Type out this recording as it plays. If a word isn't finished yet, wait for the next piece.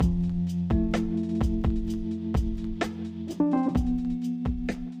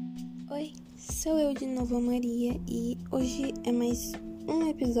Sou eu de novo, Maria, e hoje é mais um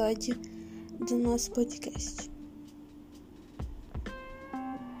episódio do nosso podcast.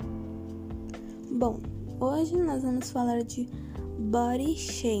 Bom, hoje nós vamos falar de body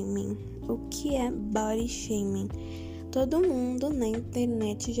shaming. O que é body shaming? Todo mundo na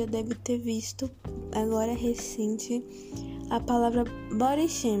internet já deve ter visto, agora recente, a palavra body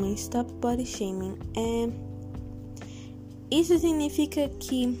shaming, stop body shaming. Isso significa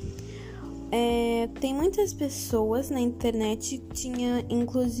que tem muitas pessoas na internet,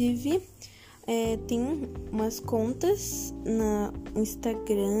 inclusive tem umas contas no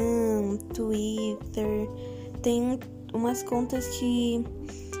Instagram, Twitter, tem umas contas que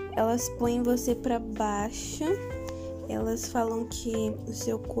elas põem você pra baixo, elas falam que o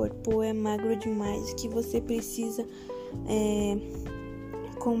seu corpo é magro demais, que você precisa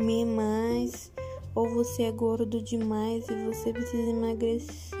comer mais, ou você é gordo demais e você precisa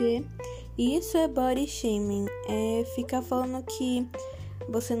emagrecer. E isso é body shaming, ficar falando que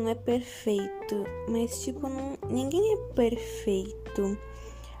você não é perfeito, mas ninguém é perfeito,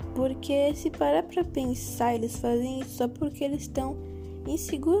 porque se parar pra pensar, eles fazem isso só porque eles estão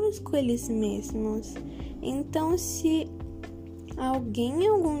inseguros com eles mesmos. Então, se alguém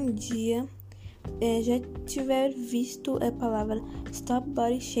algum dia já tiver visto a palavra stop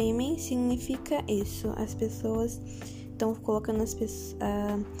body shaming, significa isso. As pessoas estão colocando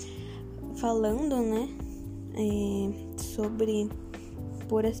falando, sobre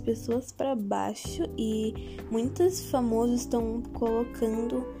pôr as pessoas para baixo, e muitos famosos estão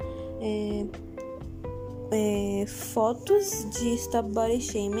colocando fotos de stop body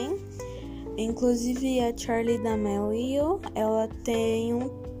shaming. Inclusive a Charli D'Amelio, ela tem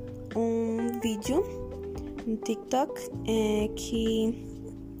um vídeo no TikTok que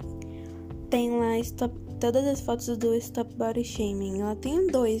tem lá todas as fotos do stop body shaming. Ela tem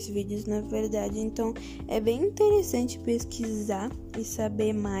 2 vídeos, na verdade, então é bem interessante pesquisar e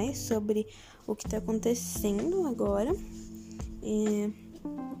saber mais sobre o que está acontecendo agora,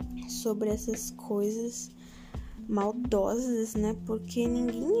 sobre essas coisas maldosas, porque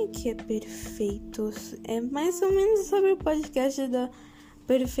ninguém aqui é perfeito. É mais ou menos sobre o podcast da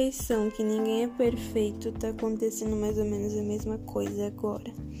perfeição, que ninguém é perfeito. Tá acontecendo mais ou menos a mesma coisa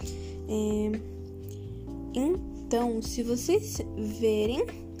agora. Então, se vocês verem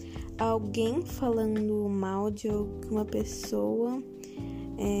alguém falando mal de alguma pessoa,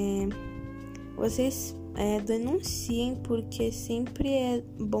 vocês denunciem, porque sempre é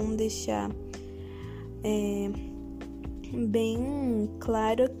bom deixar bem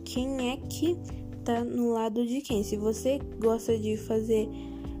claro quem é que tá no lado de quem. Se você gosta de fazer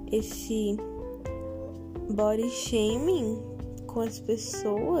esse body shaming com as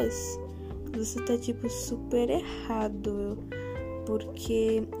pessoas, você tá super errado,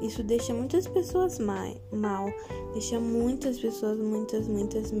 porque isso deixa muitas pessoas mal, deixa muitas pessoas, muitas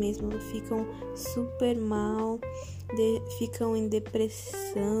mesmo, ficam super mal, ficam em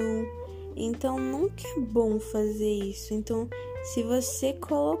depressão. Então nunca é bom fazer isso. Então, se você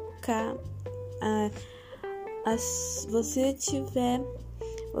colocar você tiver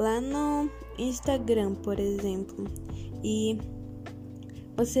lá no Instagram, por exemplo, e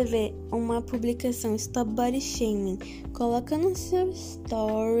você vê uma publicação stop body shaming, coloca no seu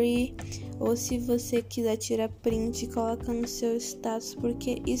story, ou se você quiser tirar print, coloca no seu status,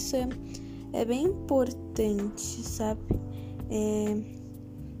 porque isso é bem importante, sabe?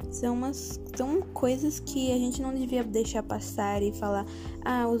 São coisas que a gente não devia deixar passar e falar: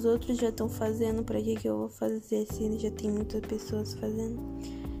 os outros já estão fazendo, pra que eu vou fazer se já tem muitas pessoas fazendo?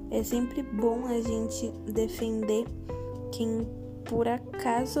 É sempre bom a gente defender quem por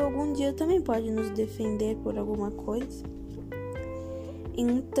acaso algum dia também pode nos defender por alguma coisa.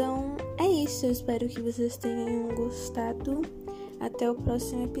 Então é isso, eu espero que vocês tenham gostado. Até o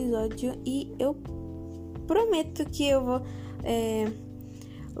próximo episódio, e eu prometo que eu vou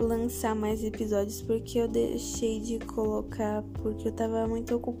lançar mais episódios, porque eu deixei de colocar porque eu tava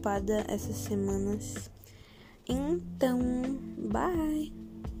muito ocupada essas semanas. Então, bye!